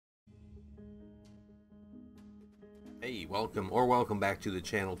Hey, welcome back to the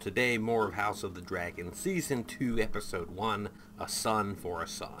channel. Today, more of House of the Dragon, Season 2, Episode 1, A Son for a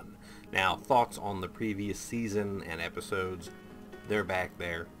Son. Now, thoughts on the previous season and episodes, they're back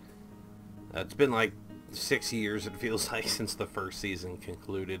there. It's been like 6 years, it feels like, since the first season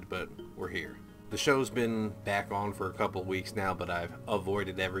concluded, but we're here. The show's been back on for a couple weeks now, but I've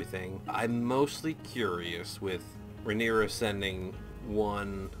avoided everything. I'm mostly curious with Rhaenyra sending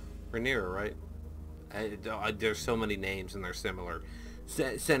one... Rhaenyra, right? There's so many names and they're similar.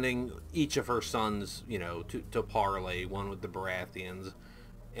 Sending each of her sons, you know, to parley, one with the Baratheons,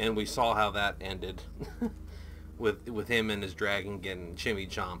 and we saw how that ended with him and his dragon getting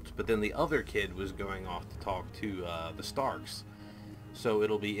chimmy-chomped. But then the other kid was going off to talk to the Starks, so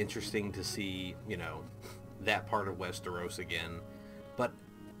it'll be interesting to see, you know, that part of Westeros again. But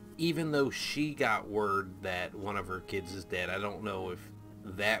even though she got word that one of her kids is dead, I don't know if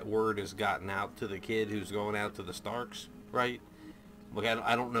that word has gotten out to the kid who's going out to the Starks, right? Like,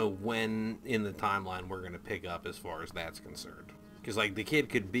 I don't know when in the timeline we're going to pick up as far as that's concerned. Because, like, the kid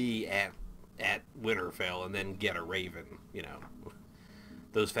could be at Winterfell and then get a raven, you know.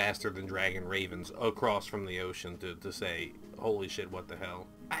 Those faster-than-dragon ravens across from the ocean to say, holy shit, what the hell.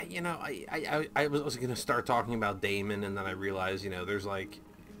 I was going to start talking about Daemon, and then I realized, you know, there's like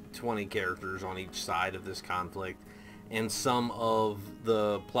 20 characters on each side of this conflict. And some of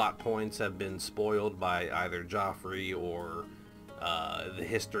the plot points have been spoiled by either Joffrey or the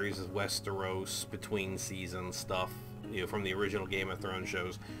histories of Westeros between season stuff, you know, from the original Game of Thrones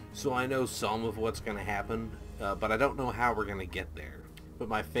shows. So I know some of what's going to happen, but I don't know how we're going to get there. But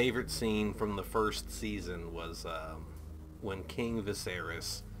my favorite scene from the first season was when King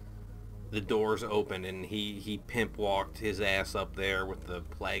Viserys, the doors open and he pimp walked his ass up there with the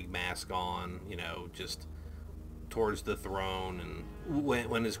plague mask on, you know, just towards the throne, and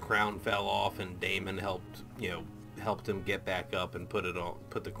when his crown fell off and Daemon helped him get back up and put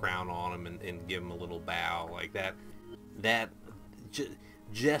the crown on him and give him a little bow like that.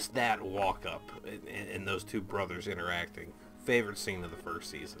 Just that walk up and those two brothers interacting. Favorite scene of the first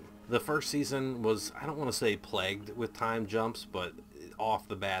season. The first season was, I don't want to say plagued with time jumps, but off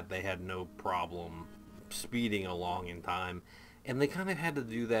the bat they had no problem speeding along in time, and they kind of had to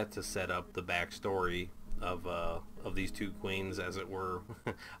do that to set up the backstory of these two queens, as it were.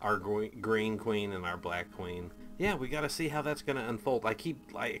 Our green queen and our black queen. Yeah, we got to see how that's going to unfold. I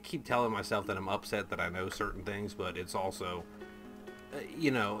keep telling myself that I'm upset that I know certain things, but it's also,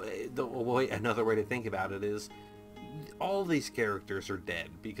 you know, another way to think about it is all these characters are dead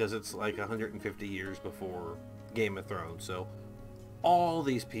because it's like 150 years before Game of Thrones. So all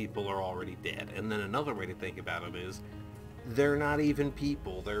these people are already dead. And then another way to think about it is they're not even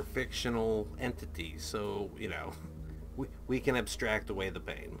people, they're fictional entities, so, you know, we can abstract away the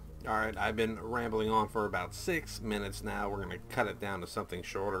pain. Alright, I've been rambling on for about 6 minutes now. We're going to cut it down to something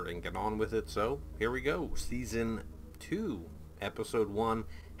shorter and get on with it, so here we go. Season 2, Episode 1,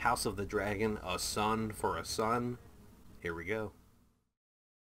 House of the Dragon, A Son for a Son. Here we go.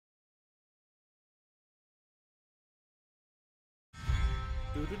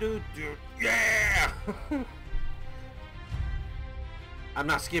 Yeah! I'm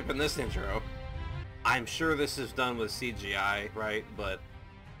not skipping this intro. I'm sure this is done with CGI, right? But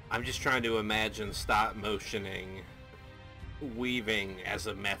I'm just trying to imagine stop motioning weaving as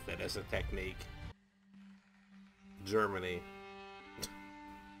a method, as a technique. Germany.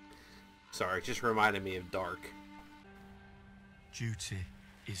 Sorry, it just reminded me of Dark. Duty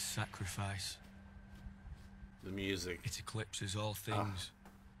is sacrifice. The music. It eclipses all things.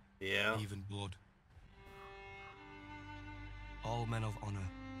 Yeah. Even blood. All men of honor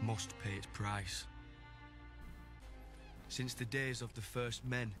must pay its price. Since the days of the first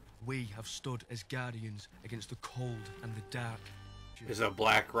men, we have stood as guardians against the cold and the dark. Is a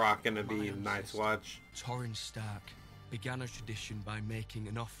Black Rock gonna be Night's Watch? Torrhen Stark began a tradition by making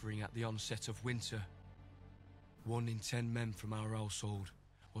an offering at the onset of winter. 1 in 10 men from our household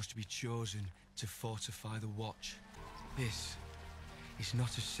was to be chosen to fortify the watch. This is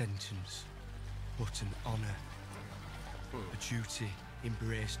not a sentence, but an honor. A duty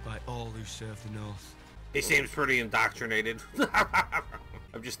embraced by all who serve the North. He seems pretty indoctrinated.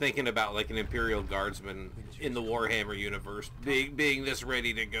 I'm just thinking about like an Imperial Guardsman in the Warhammer universe being this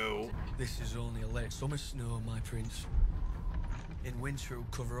ready to go. This is only a late summer snow, my prince. In winter it will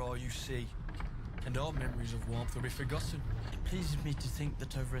cover all you see, and all memories of warmth will be forgotten. It pleases me to think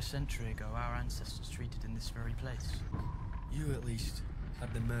that over a century ago our ancestors treated in this very place. You at least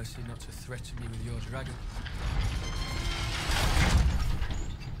had the mercy not to threaten me with your dragon.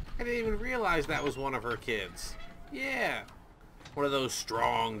 I didn't even realize that was one of her kids. Yeah. One of those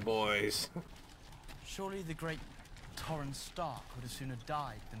strong boys. Surely the great Torrhen Stark would have sooner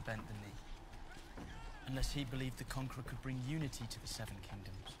died than bent the knee. Unless he believed the Conqueror could bring unity to the Seven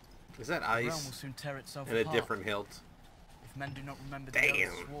Kingdoms. Is that The realm will ice soon tear itself in a apart different hilt? if men do not remember the Damn.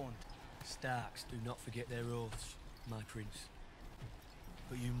 oaths sworn. Starks do not forget their oaths, my prince.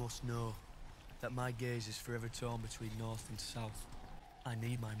 But you must know that my gaze is forever torn between north and south. I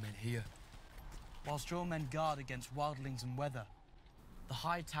need my men here. Whilst your men guard against wildlings and weather, the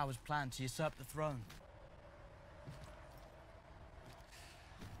High Towers plan to usurp the throne.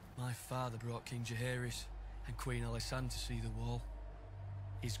 My father brought King Jaehaerys and Queen Alicent to see the wall.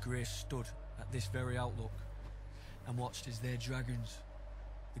 His grace stood at this very outlook and watched as their dragons,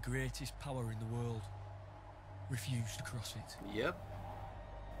 the greatest power in the world, refused to cross it. Yep.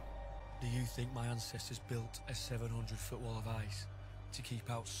 Do you think my ancestors built a 700-foot wall of ice to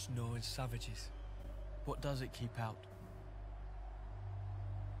keep out snow and savages? What does it keep out?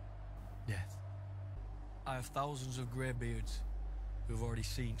 Death. I have thousands of greybeards who have already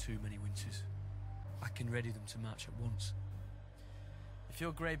seen too many winters. I can ready them to march at once. If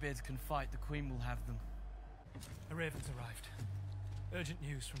your greybeards can fight, the Queen will have them. A raven's arrived. Urgent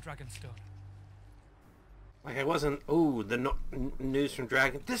news from Dragonstone. Like I wasn't... Ooh, the news from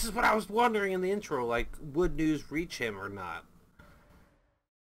Dragon... This is what I was wondering in the intro. Like, would news reach him or not?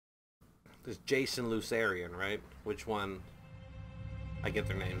 This Jason Lucerian, right? Which one? I get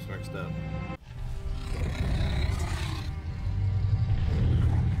their names mixed up.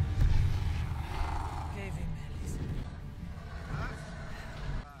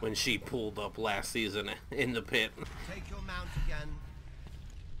 When she pulled up last season in the pit. Take your mount again.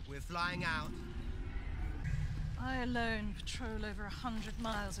 We're flying out. I alone patrol over 100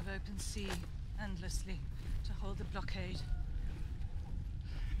 miles of open sea, endlessly, to hold the blockade.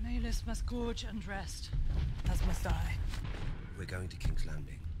 Maelus must gorge and rest, as must I. We're going to King's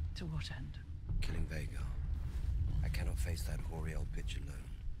Landing. To what end? Killing Vhagar. I cannot face that hoary old bitch alone.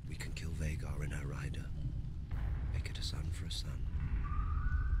 We can kill Vhagar and her rider. Make it a son for a son.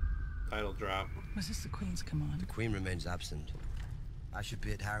 Title drop. Was this the Queen's command? The Queen remains absent. I should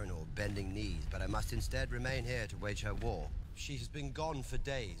be at Harrenhal, bending knees, but I must instead remain here to wage her war. She has been gone for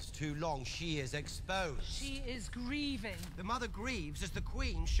days. Too long. She is exposed. She is grieving. The mother grieves as the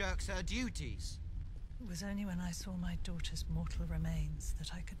Queen shirks her duties. It was only when I saw my daughter's mortal remains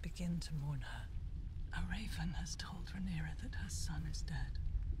that I could begin to mourn her. A raven has told Rhaenyra that her son is dead.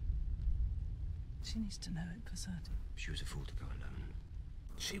 She needs to know it for certain. She was a fool to go alone.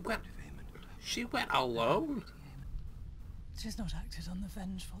 She went alone? She's not acted on the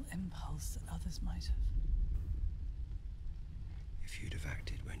vengeful impulse that others might have. If you'd have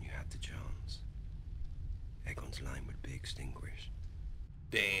acted when you had the chance, Aegon's line would be extinguished.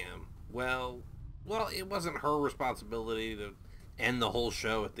 Damn. Well, it wasn't her responsibility to end the whole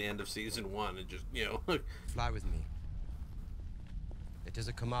show at the end of season 1 and just, you know... Fly with me. It is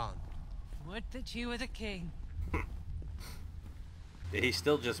a command. Would that you were the king. He's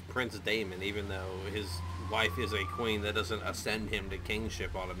still just Prince Daemon, even though his wife is a queen. That doesn't ascend him to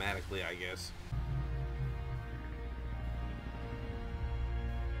kingship automatically, I guess.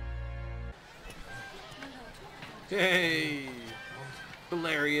 Hey!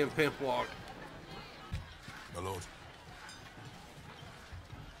 Valerian Pimpwalk. My lord.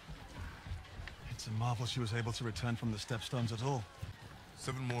 It's a marvel she was able to return from the Stepstones at all.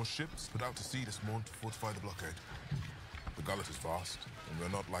 7 more ships put out to sea this morning to fortify the blockade. The gullet is vast, and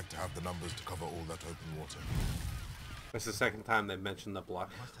we're not like to have the numbers to cover all that open water. That's the second time they've mentioned the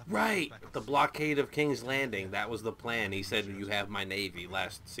block. Right! The blockade of King's Landing. That was the plan. He said, you have my navy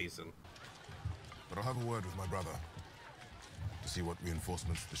last season. But I'll have a word with my brother to see what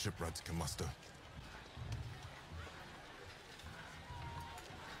reinforcements the shipwrights can muster.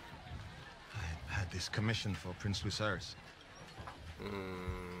 I had this commission for Prince Lucerys. I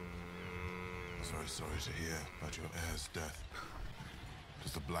was very sorry to hear about your heir's death. It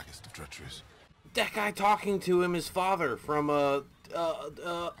was the blackest of treacheries. That guy talking to him is father from, Pardon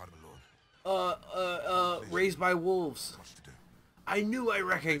my lord. Raised by Wolves. Much to do. I knew I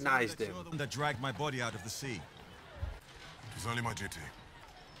recognized him. That dragged my body out of the sea. It was only my duty.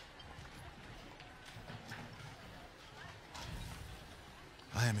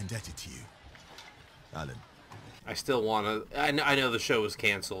 I am indebted to you, Alan. I still want to... I know the show was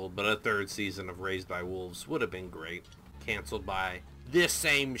canceled, but a 3rd season of Raised by Wolves would have been great. Canceled by this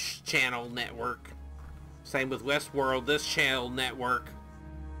same channel network. Same with Westworld, this channel network.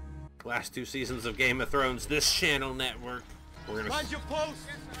 Last 2 seasons of Game of Thrones, this channel network. We're gonna... Mind your post!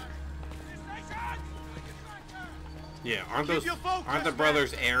 Yeah, aren't the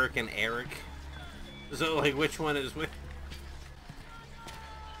brothers Eric and Eric? So, like, which one is which?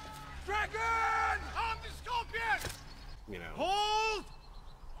 Dragon! Arm the scorpion! you know. Hold!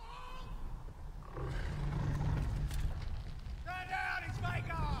 Stand down, it's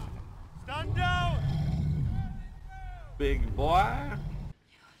Aegon! Stand down! Big boy.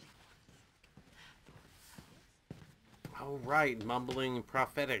 Oh, right, mumbling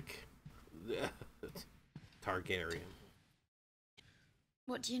prophetic. Targaryen.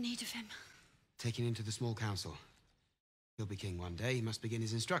 What do you need of him? Taken into the small council. He'll be king one day. He must begin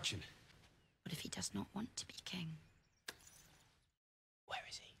his instruction. What if he does not want to be king? Where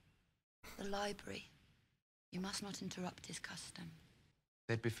is he? The library. You must not interrupt his custom.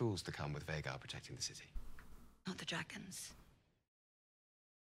 They'd be fools to come with Vhagar protecting the city. Not the dragons.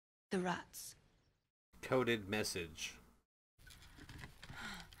 The rats. Coded message.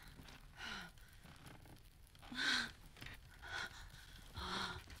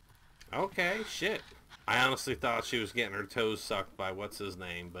 Okay, shit. I honestly thought she was getting her toes sucked by what's his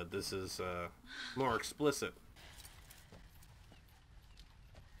name, but this is more explicit.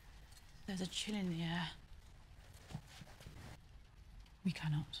 There's a chill in the air. We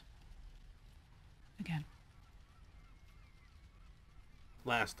cannot. Again.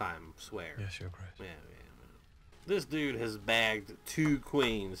 Last time, swear. Yes, Your Grace. Yeah. This dude has bagged 2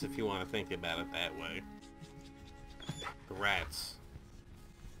 queens, if you want to think about it that way. The rats.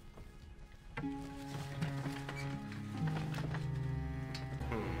 Your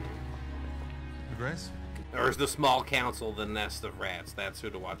Grace? Or is the small council the nest of rats? That's who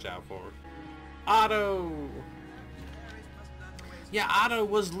to watch out for. Otto! Yeah, Otto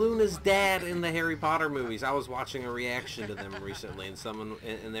was Luna's dad in the Harry Potter movies. I was watching a reaction to them recently,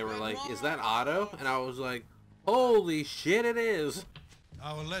 and they were like, "Is that Otto?" And I was like, "Holy shit, it is!"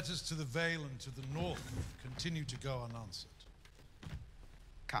 Our letters to the Vale and to the north continue to go unanswered.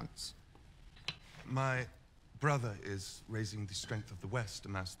 Counts. My brother is raising the strength of the West to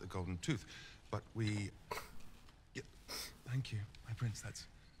master the Golden Tooth, but we... Yeah, thank you, my prince. That's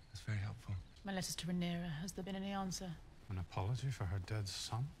very helpful. My letters to Rhaenyra. Has there been any answer? An apology for her dead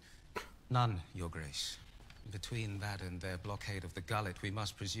son? None, Your Grace. Between that and their blockade of the gullet, we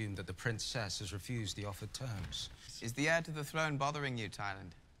must presume that the princess has refused the offered terms. Is the heir to the throne bothering you,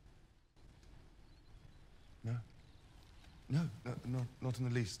 Tyland? No, not in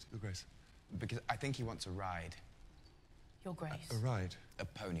the least, Your Grace. Because I think he wants a ride. Your Grace. A ride? A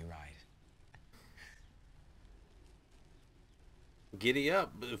pony ride. Giddy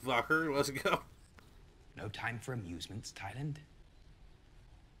up, fucker. Let's go. No time for amusements, Tyland.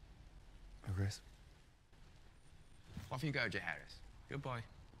 Your Grace. Off you go, Jaehaerys. Goodbye.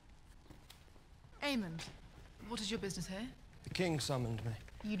 Aemond, what is your business here? The king summoned me.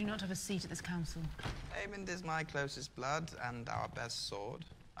 You do not have a seat at this council. Aemond is my closest blood and our best sword.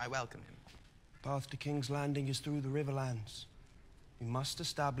 I welcome him. Path to King's Landing is through the Riverlands. We must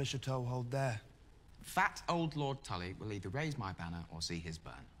establish a toehold there. Fat old Lord Tully will either raise my banner or see his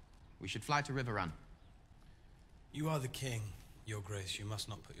burn. We should fly to River Run. You are the king, Your Grace. You must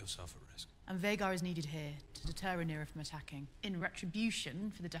not put yourself at risk. And Vhagar is needed here to deter Rhaenyra from attacking, in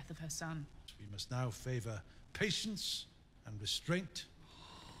retribution for the death of her son. We must now favor patience and restraint.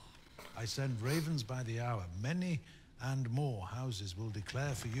 I send ravens by the hour. Many and more houses will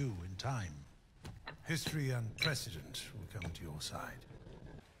declare for you in time. History and precedent will come to your side.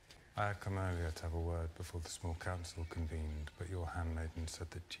 I had come earlier to have a word before the small council convened, but your handmaiden said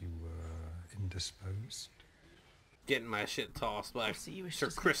that you were indisposed. Getting my shit tossed by So Sir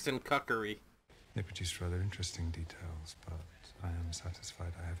Kristen Cuckery. They produced rather interesting details, but I am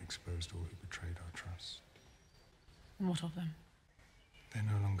satisfied I have exposed all who betrayed our trust. And what of them? They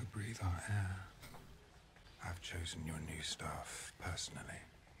no longer breathe our air. I've chosen your new staff personally.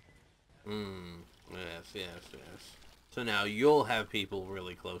 Yes. So now you'll have people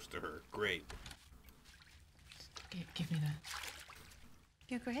really close to her. Great. Give me that.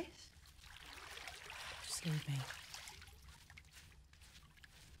 Your Grace? Just leave me.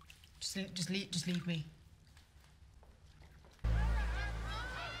 Just leave me.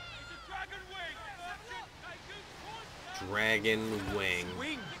 Dragon wing.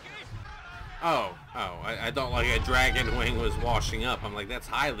 Oh, I thought like a dragon wing was washing up. I'm like, that's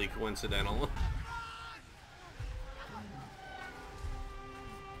highly coincidental.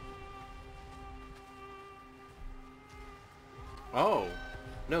 Oh,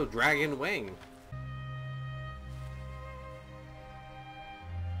 no, dragon wing.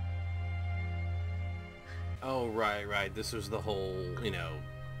 Oh, right. This was the whole, you know,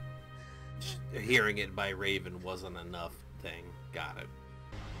 hearing it by Raven wasn't enough thing. Got it.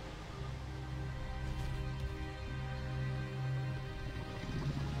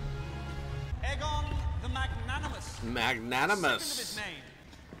 Aegon the Magnanimous. Magnanimous. Second of his name.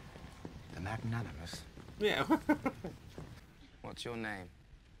 The Magnanimous? Yeah. What's your name?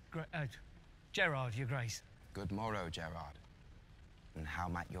 Gerard, your grace. Good morrow, Gerard. And how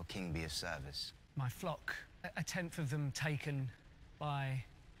might your king be of service? My flock, a tenth of them taken by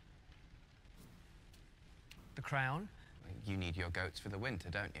the crown. You need your goats for the winter,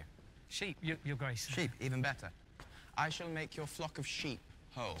 don't you? Sheep, your grace. Sheep, even better. I shall make your flock of sheep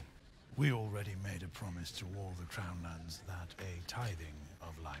whole. We already made a promise to all the crown lands that a tithing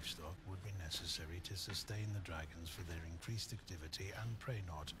of livestock would be necessary to sustain the dragons for their increased activity, and pray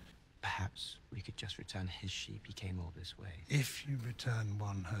not. Perhaps we could just return his sheep. He came all this way. If you return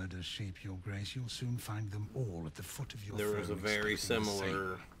one herd of sheep, your grace, you'll soon find them all at the foot of your throne. There was a very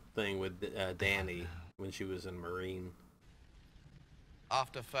similar thing with Dany when she was in Marine.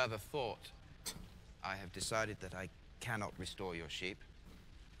 After further thought, I have decided that I cannot restore your sheep.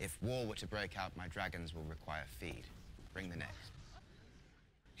 If war were to break out, my dragons will require feed. Bring the next.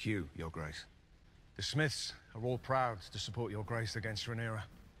 Hugh, your grace. The Smiths are all proud to support your grace against Rhaenyra.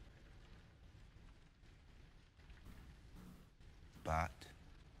 But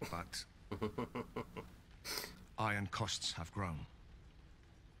iron costs have grown.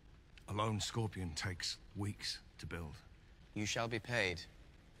 A lone scorpion takes weeks to build. You shall be paid,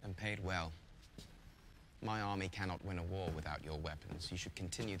 and paid well. My army cannot win a war without your weapons. You should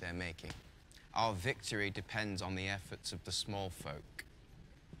continue their making. Our victory depends on the efforts of the small folk.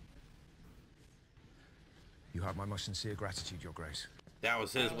 You have my most sincere gratitude, your grace. That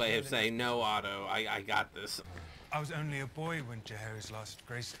was his way of saying, no, Otto, I got this. I was only a boy when Jaehaerys last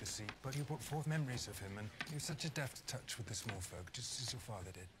graced the seat, but you brought forth memories of him, and he was such a deft touch with the small folk, just as your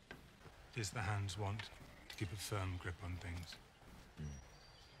father did. Tis the hand's want to keep a firm grip on things.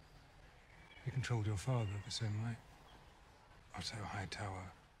 You controlled your father the same way. Otto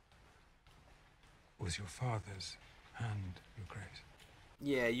Hightower was your father's hand, your grace.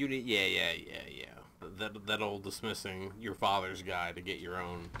 Yeah, you did. Yeah. That old dismissing your father's guy to get your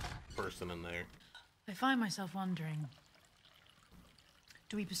own person in there. I find myself wondering,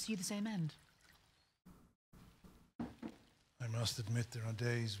 do we pursue the same end? I must admit there are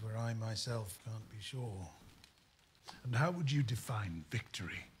days where I myself can't be sure. And how would you define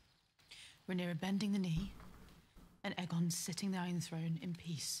victory? Rhaenyra bending the knee, and Aegon sitting there on the throne in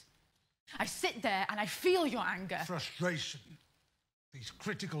peace. I sit there and I feel your anger. Frustration. These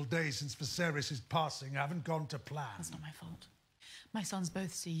critical days since Viserys' passing haven't gone to plan. That's not my fault. My sons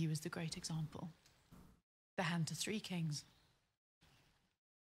both see you as the great example. The hand to 3 kings.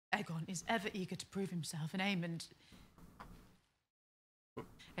 Aegon is ever eager to prove himself, and Aemond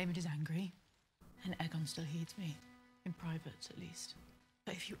is angry, and Aegon still heeds me, in private at least.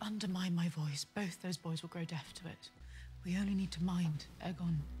 But if you undermine my voice, both those boys will grow deaf to it. We only need to mind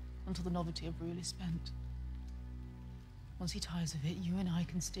Aegon until the novelty of rule is spent. Once he tires of it, you and I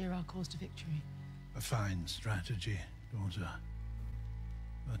can steer our course to victory. A fine strategy, daughter.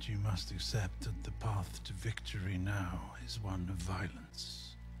 But you must accept that the path to victory now is one of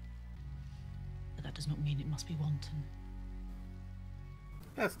violence. But that does not mean it must be wanton.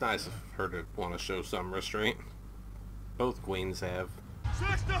 That's nice of her to want to show some restraint. Both queens have.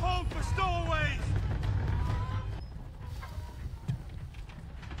 Search the hold for stowaways!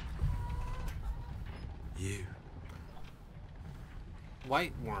 You.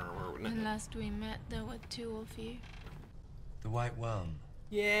 White worm. When last we met, there were 2 of you. The White Worm.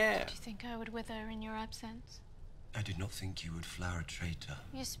 Yeah. Did you think I would wither in your absence? I did not think you would flower a traitor.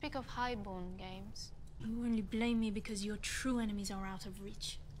 You speak of highborn games. You only blame me because your true enemies are out of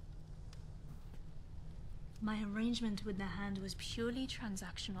reach. My arrangement with the Hand was purely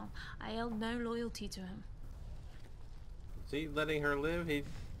transactional. I held no loyalty to him. Is he letting her live? He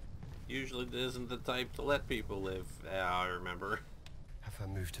usually isn't the type to let people live. I remember. Have her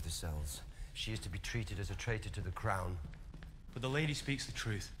moved to the cells. She is to be treated as a traitor to the crown. But the lady speaks the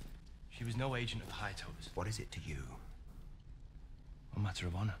truth. She was no agent of the Hightowers. What is it to you? A matter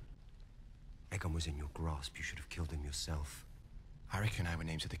of honor. Aegon was in your grasp. You should have killed him yourself. Harry and I were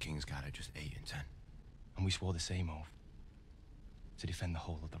named to the King's Guard at just 8 and 10. And we swore the same oath. To defend the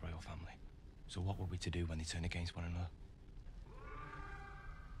whole of the royal family. So what were we to do when they turn against one another?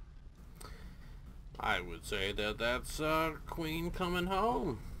 I would say that that's Queen coming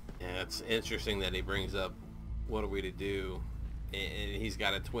home. Yeah, it's interesting that he brings up, what are we to do? And he's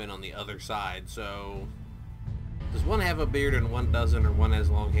got a twin on the other side, so... Does one have a beard and one doesn't, or one has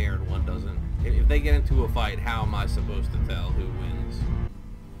long hair and one doesn't? If they get into a fight, how am I supposed to tell who wins?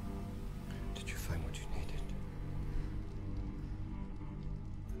 Did you find what you needed?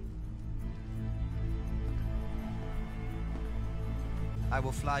 I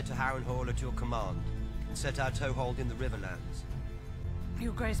will fly to Harrenhal at your command and set our toehold in the Riverlands.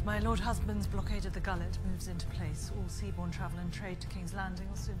 Your Grace, my Lord Husband's blockade of the gullet moves into place. All seaborne travel and trade to King's Landing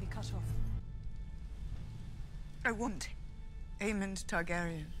will soon be cut off. I want Aemond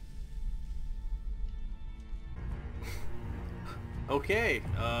Targaryen. Okay,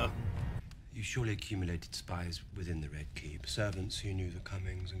 You surely accumulated spies within the Red Keep. Servants who knew the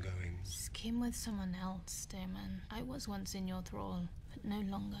comings and goings. Scheme with someone else, Daemon. I was once in your thrall, but no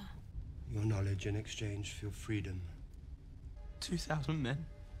longer. Your knowledge in exchange for your freedom. 2,000 men?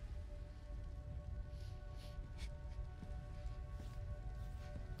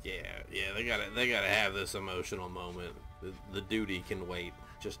 yeah, they gotta have this emotional moment. The duty can wait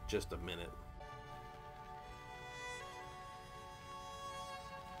just a minute.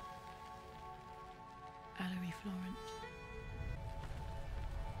 Valerie Florence.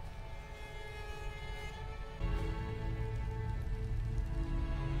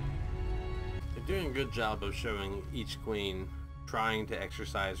 They're doing a good job of showing each queen trying to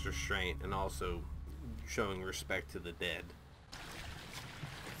exercise restraint and also showing respect to the dead.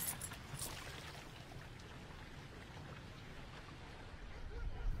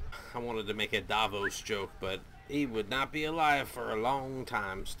 I wanted to make a Davos joke, but he would not be alive for a long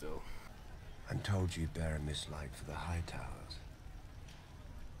time still. I'm told you bear a mislike for the High Towers.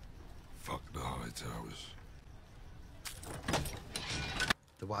 Fuck the High Towers.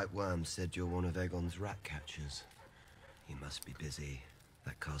 The White Worm said you're one of Aegon's rat catchers. He must be busy.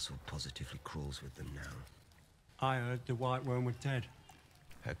 That castle positively crawls with them now. I heard the White Worm was dead.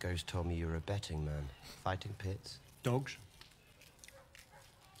 Her ghost told me you're a betting man. Fighting pits. Dogs.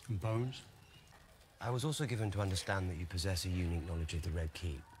 And bones. I was also given to understand that you possess a unique knowledge of the Red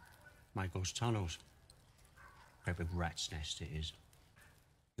Keep. Michael's tunnels. Great big rat's nest it is.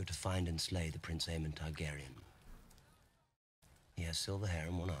 You're to find and slay the Prince Aemond Targaryen. He has silver hair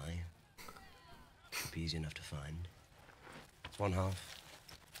and one eye. Should be easy enough to find. It's one half.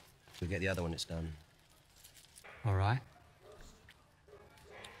 You'll get the other when it's done. All right.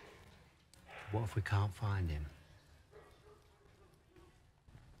 What if we can't find him?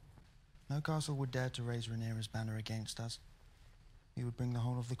 No castle would dare to raise Rhaenyra's banner against us. He would bring the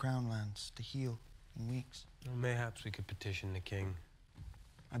whole of the Crown Lands to heel in weeks. Well, mayhaps we could petition the king.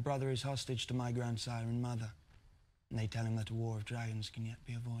 My brother is hostage to my grandsire and mother, and they tell him that a war of dragons can yet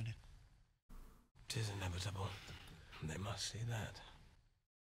be avoided. 'Tis inevitable. They must see that.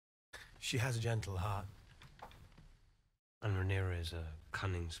 She has a gentle heart. And Rhaenyra is a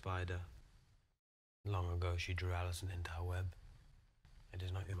cunning spider. Long ago she drew Alicent into her web. It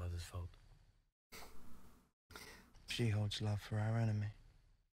is not your mother's fault. She holds love for our enemy.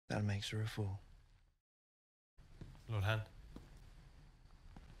 That makes her a fool. Lord Han?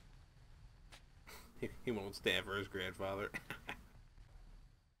 He won't stand for his grandfather.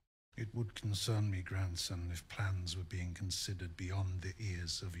 It would concern me, grandson, if plans were being considered beyond the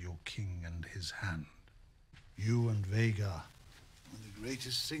ears of your king and his hand. You and Vhagar are the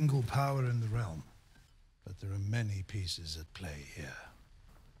greatest single power in the realm, but there are many pieces at play here.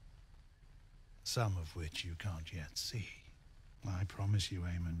 Some of which you can't yet see. I promise you,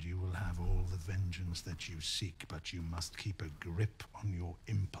 Aemond, you will have all the vengeance that you seek, but you must keep a grip on your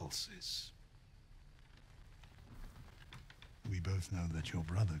impulses. We both know that your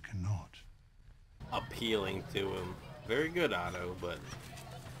brother cannot. Appealing to him. Very good, Otto, but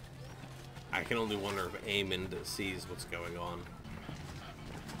I can only wonder if Aemond sees what's going on.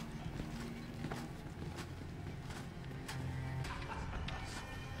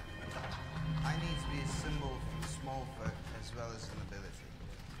 I need to be a symbol for the small folk as well as the nobility.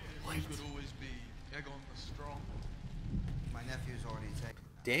 Wait. Could always be Aegon the Strong. My nephew's already taken.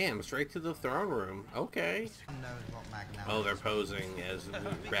 Damn, straight to the throne room. Okay. Oh, they're posing as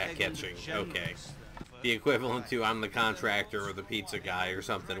rat catching. Okay. The equivalent to I'm the contractor or the pizza guy or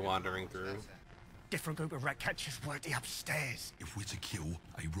something wandering through. Different group of rat catchers working upstairs. If we're to kill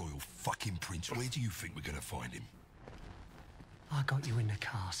a royal fucking prince, where do you think we're gonna find him? I got you in the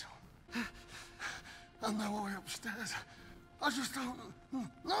castle. I'm no way upstairs. I just don't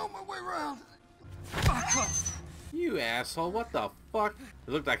know my way around. Fuck off! You asshole, what the fuck?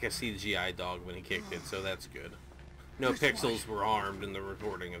 It looked like a CGI dog when he kicked it, so that's good. No pixels were harmed in the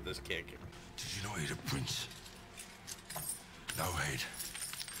recording of this kick. Did you not hear the prince? No head.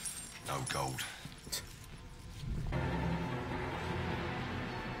 No gold.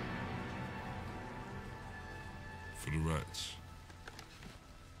 For the rats.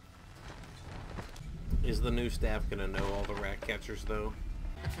 Is the new staff gonna know all the rat catchers, though?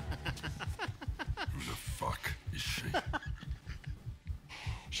 Who the fuck is she?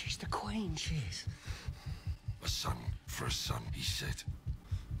 She's the queen, she is. A son for a son, he said.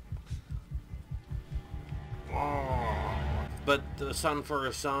 Oh, But the son for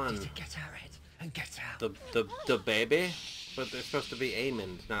a son. Get out, Ed, and get out. The baby? But they're supposed to be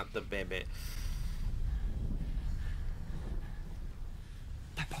Aemond, not the baby.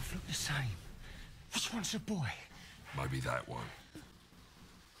 They both look the same. Which one's the boy? Might be that one.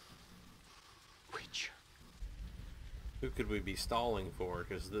 Which? Who could we be stalling for?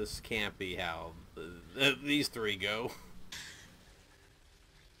 Because this can't be how these three go.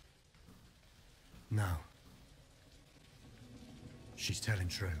 No. She's telling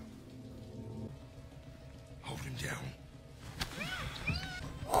true. Hold him down.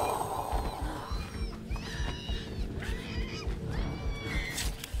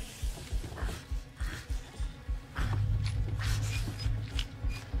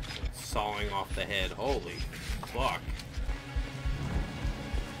 Sawing off the head. Holy fuck.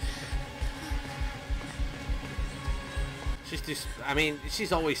 She's just, I mean,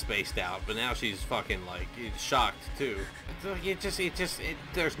 she's always spaced out, but now she's fucking, like, shocked, too.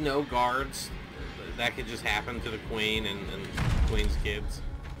 There's no guards. That could just happen to the Queen and the Queen's kids.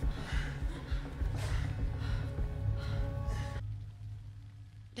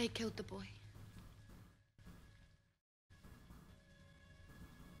 They killed the boy.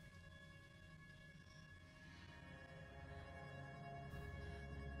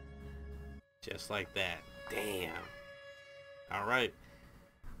 Just like that. Damn. Alright.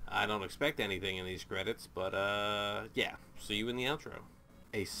 I don't expect anything in these credits, but, yeah. See you in the outro.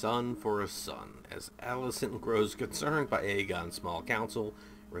 A son for a son. As Alicent grows concerned by Aegon's small council,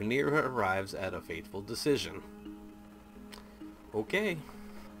 Rhaenyra arrives at a fateful decision. Okay.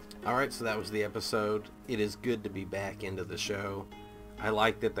 Alright, so that was the episode. It is good to be back into the show. I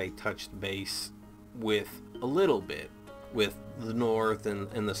like that they touched base with a little bit with the North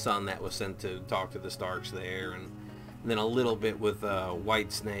and the son that was sent to talk to the Starks there, and then a little bit with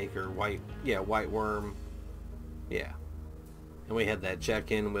White Snake or White Worm. Yeah. And we had that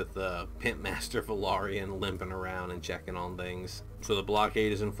check-in with Pimp Master Velaryon limping around and checking on things. So the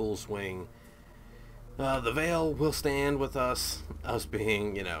blockade is in full swing. The Vale will stand with us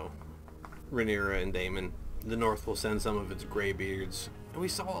being, you know, Rhaenyra and Daemon. The North will send some of its graybeards. And we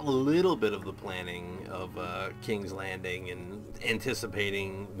saw a little bit of the planning of King's Landing and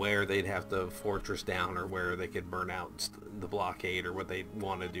anticipating where they'd have to fortress down or where they could burn out the blockade or what they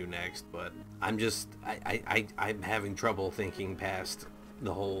want to do next. But I'm having trouble thinking past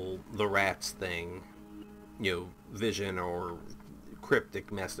the rats thing, you know, vision or cryptic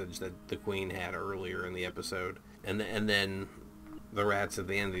message that the Queen had earlier in the episode, and then the rats at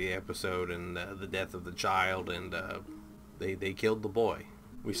the end of the episode, and the death of the child, and they killed the boy.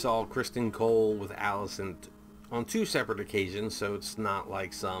 We saw Kristen Cole with Alicent on 2 separate occasions, so it's not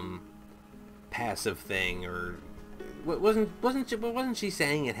like some passive thing, or wasn't she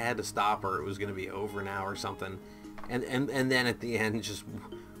saying it had to stop or it was going to be over now or something, and then at the end just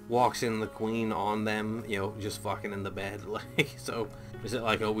walks in the Queen on them, you know, just fucking in the bed. Like, so is it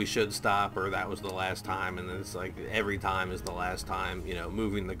like, oh, we should stop, or that was the last time, and then it's like every time is the last time, you know,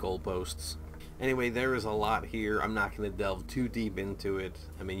 moving the goalposts. Anyway, there is a lot here. I'm not going to delve too deep into it.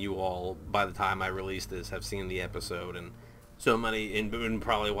 I mean, you all, by the time I release this, have seen the episode, and so many, and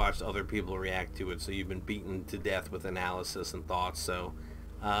probably watched other people react to it, so you've been beaten to death with analysis and thoughts, so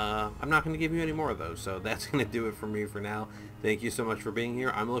I'm not going to give you any more of those, so that's going to do it for me for now. Thank you so much for being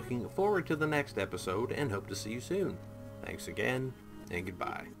here. I'm looking forward to the next episode and hope to see you soon. Thanks again, and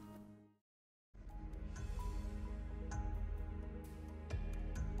goodbye.